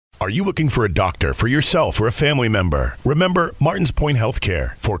Are you looking for a doctor for yourself or a family member? Remember Martins Point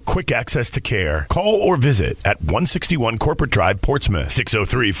Healthcare. For quick access to care, call or visit at 161 Corporate Drive, Portsmouth,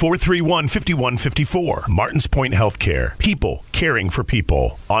 603-431-5154. Martins Point Healthcare. People caring for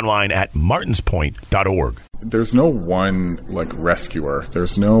people. Online at martinspoint.org. There's no one rescuer.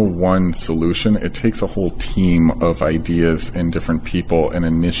 There's no one solution. It takes a whole team of ideas and different people and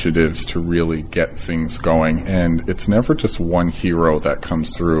initiatives to really get things going. And it's never just one hero that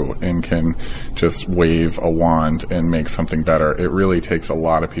comes through and can just wave a wand and make something better. It really takes a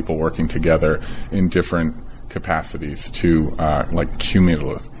lot of people working together in different capacities to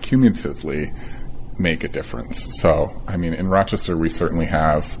cumulatively make a difference. So, in Rochester, we certainly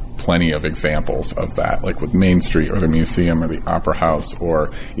have plenty of examples of that, like with Main Street or the museum or the Opera House, or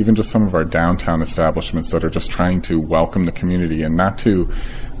even just some of our downtown establishments that are just trying to welcome the community and not to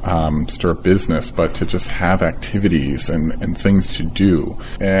stir business, but to just have activities and things to do.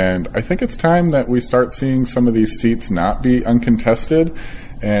 And I think it's time that we start seeing some of these seats not be uncontested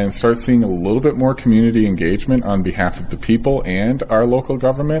and start seeing a little bit more community engagement on behalf of the people and our local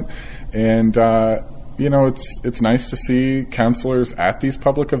government. And, it's nice to see councilors at these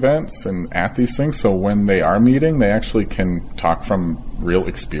public events and at these things. So when they are meeting, they actually can talk from real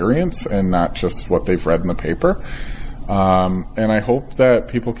experience and not just what they've read in the paper. And I hope that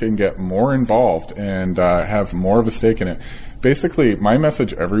people can get more involved and have more of a stake in it. Basically, my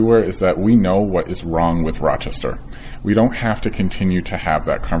message everywhere is that we know what is wrong with Rochester. We don't have to continue to have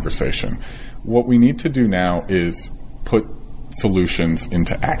that conversation. What we need to do now is put solutions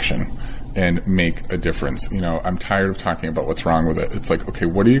into action and make a difference. I'm tired of talking about what's wrong with it. It's like, okay,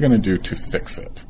 what are you going to do to fix it?